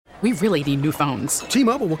We really need new phones.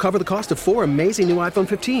 T-Mobile will cover the cost of 4 amazing new iPhone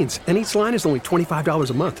 15s, and each line is only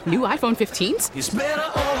 $25 a month. New iPhone 15s? It's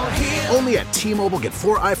better over here. Only at T-Mobile, get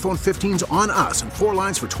 4 iPhone 15s on us and 4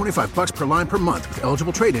 lines for $25 per line per month with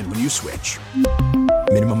eligible trade-in when you switch.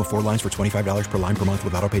 Minimum of 4 lines for $25 per line per month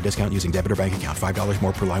with autopay discount using debit or bank account. $5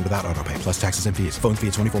 more per line without autopay, plus taxes and fees. Phone fee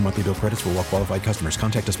at 24 monthly bill credits for well-qualified customers.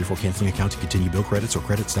 Contact us before canceling account to continue bill credits or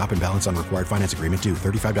credit stop and balance on required finance agreement due.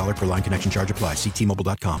 $35 per line connection charge applies. See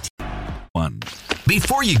T-Mobile.com.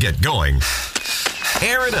 Before you get going,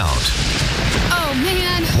 air it out. Oh,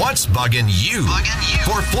 man. What's bugging you?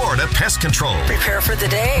 For Florida Pest Control. Prepare for the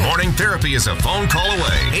day. Morning therapy is a phone call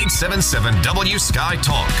away.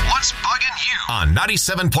 877-W-SKY-TALK. What's bugging you? On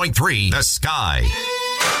 97.3 The Sky.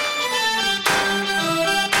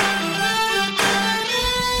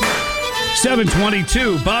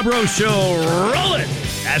 $7:22, Bob Rose Show, roll it.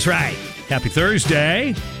 That's right. Happy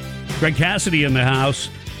Thursday. Greg Cassidy in the house.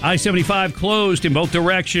 I-75 closed in both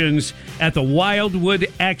directions at the Wildwood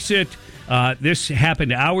exit. This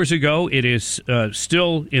happened hours ago. It is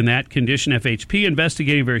still in that condition. FHP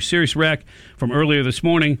investigating a very serious wreck from earlier this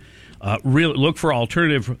morning. Look for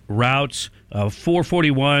alternative routes.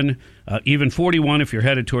 441, even 41 if you're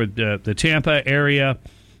headed toward the Tampa area.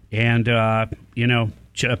 And,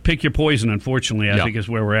 pick your poison, unfortunately, I think is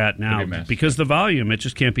where we're at now. Because the volume, it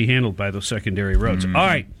just can't be handled by those secondary roads. All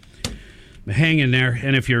right. Hang in there.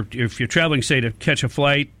 And if you're traveling, say, to catch a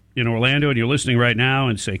flight in Orlando and you're listening right now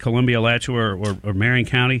in, say, Columbia, Alachua, or Marion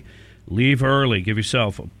County, leave early. Give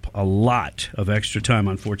yourself a lot of extra time,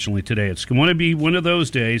 unfortunately, today. It's going to be one of those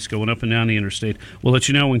days going up and down the interstate. We'll let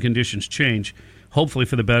you know when conditions change, hopefully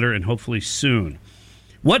for the better and hopefully soon.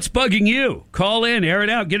 What's bugging you? Call in, air it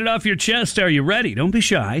out, get it off your chest. Are you ready? Don't be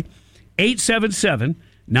shy.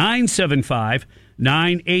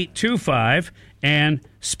 877-975-9825. And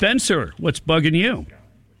Spencer, what's bugging you?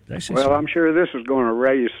 Well, I'm sure this is going to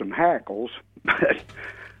raise some hackles, but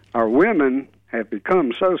our women have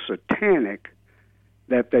become so satanic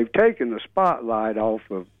that they've taken the spotlight off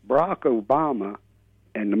of Barack Obama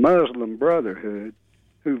and the Muslim Brotherhood,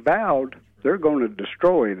 who vowed they're going to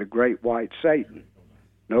destroy the great white Satan.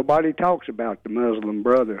 Nobody talks about the Muslim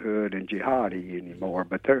Brotherhood and jihadi anymore,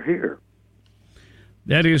 but they're here.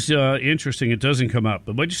 That is interesting. It doesn't come up.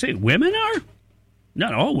 But what'd you say? Women are?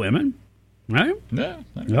 Not all women, right? No.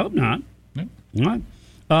 Nope, not. No.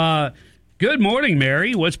 Not. Good morning,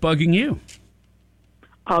 Mary. What's bugging you?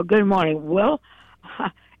 Oh, good morning. Well,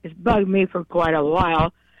 it's bugged me for quite a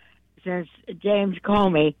while since James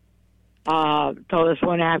Comey told us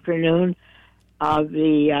one afternoon of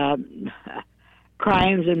the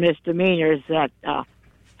crimes and misdemeanors that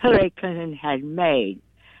Hillary Clinton had made.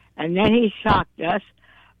 And then he shocked us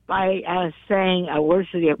by saying a word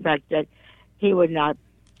to the effect that he would not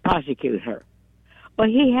prosecute her. Well,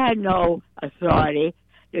 he had no authority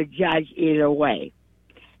to judge either way.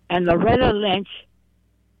 And Loretta Lynch,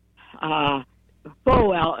 full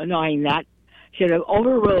well knowing that, should have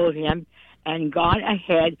overruled him and gone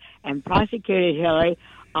ahead and prosecuted Hillary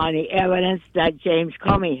on the evidence that James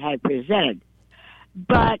Comey had presented.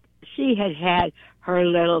 But she had her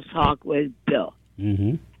little talk with Bill.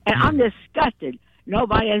 Mm-hmm. And I'm disgusted.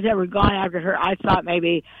 Nobody has ever gone after her. I thought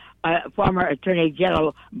maybe former Attorney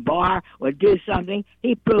General Barr would do something.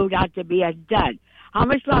 He proved out to be a dud. How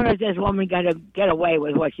much longer is this woman going to get away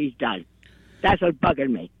with what she's done? That's what's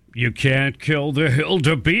bugging me. You can't kill the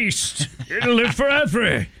wildebeest. It'll live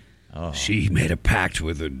forever. Oh. She made a pact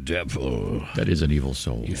with the devil. That is an evil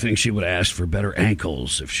soul. You think she would ask for better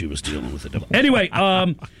ankles if she was dealing with the devil? Anyway,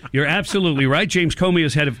 you're absolutely right. James Comey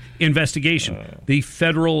is head of investigation. The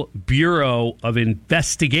Federal Bureau of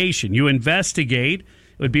Investigation. You investigate.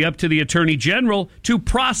 It would be up to the Attorney General to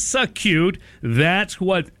prosecute. That's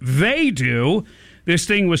what they do. This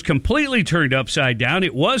thing was completely turned upside down.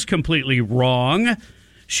 It was completely wrong.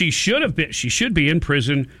 She should be in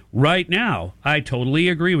prison right now. I totally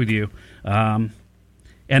agree with you. And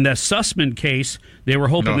the Sussman case, they were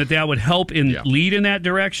hoping that would help lead in that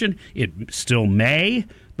direction. It still may,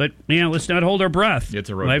 but let's not hold our breath. It's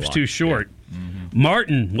a roadblock. Life's too short. Yeah. Mm-hmm.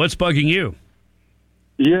 Martin, what's bugging you?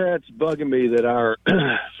 Yeah, it's bugging me that our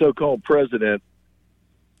so-called president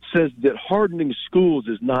says that hardening schools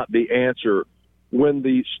is not the answer when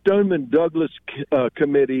the Stoneman Douglas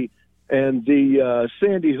committee and the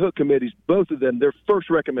Sandy Hook committees, both of them, their first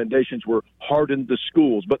recommendations were harden the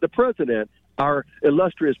schools. But the president, our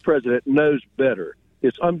illustrious president, knows better.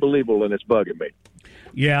 It's unbelievable, and it's bugging me.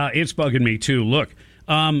 Yeah, it's bugging me, too. Look,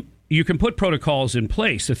 you can put protocols in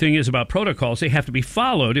place. The thing is about protocols, they have to be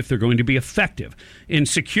followed if they're going to be effective. In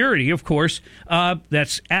security, of course,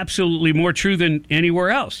 that's absolutely more true than anywhere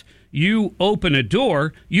else. you open a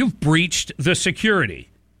door, you've breached the security.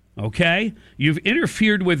 Okay? You've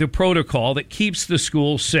interfered with the protocol that keeps the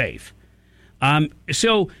school safe.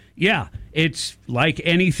 So, yeah, it's like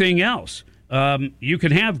anything else. You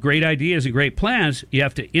can have great ideas and great plans. You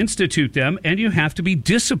have to institute them, and you have to be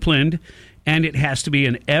disciplined, and it has to be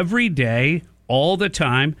an everyday, all the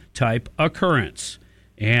time type occurrence.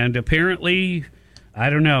 And apparently, I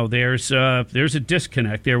don't know, there's a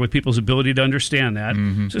disconnect there with people's ability to understand that.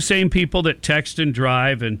 Mm-hmm. It's the same people that text and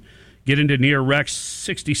drive and get into near wrecks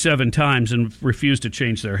 67 times and refuse to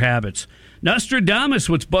change their habits. Nostradamus,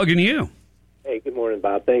 what's bugging you? Hey, good morning,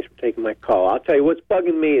 Bob. Thanks for taking my call. I'll tell you what's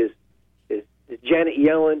bugging me is Janet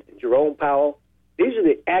Yellen and Jerome Powell. These are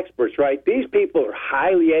the experts, right? These people are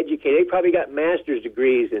highly educated. They probably got master's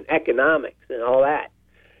degrees in economics and all that.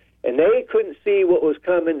 And they couldn't see what was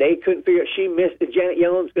coming. They couldn't figure it. She missed it. Janet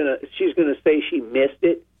Yellen's she's gonna say she missed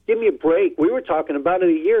it. Give me a break. We were talking about it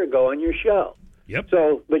a year ago on your show. Yep.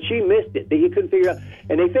 So, but she missed it. You couldn't figure it out.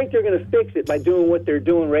 And they think they're going to fix it by doing what they're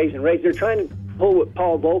doing, raising rates. They're trying to pull what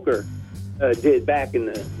Paul Volcker did back in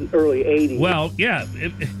the early 80s. Well, yeah,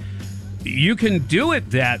 you can do it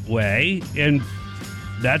that way, and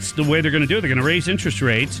that's the way they're going to do it. They're going to raise interest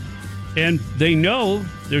rates, and they know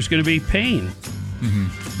there's going to be pain. Mm-hmm.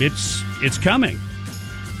 It's coming.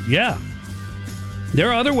 Yeah. There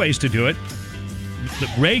are other ways to do it.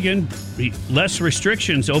 Reagan, less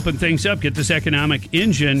restrictions, open things up, get this economic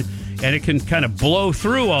engine, and it can kind of blow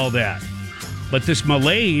through all that. But this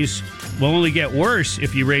malaise will only get worse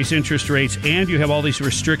if you raise interest rates and you have all these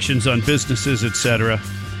restrictions on businesses, etc.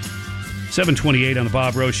 728 on the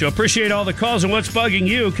Bob Rose Show. Appreciate all the calls and what's bugging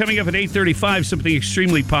you. Coming up at 8:35, something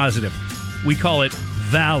extremely positive. We call it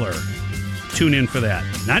Valor. Tune in for that.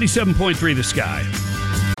 97.3 The Sky.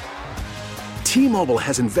 T-Mobile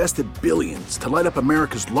has invested billions to light up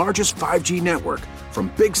America's largest 5G network, from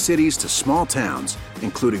big cities to small towns,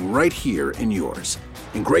 including right here in yours.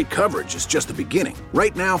 And great coverage is just the beginning.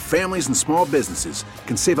 Right now, families and small businesses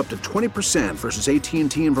can save up to 20% versus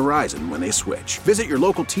AT&T and Verizon when they switch. Visit your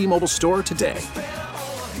local T-Mobile store today.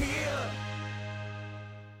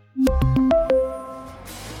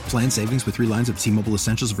 Plan savings with 3 lines of T-Mobile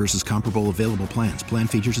Essentials versus comparable available plans. Plan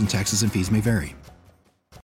features and taxes and fees may vary.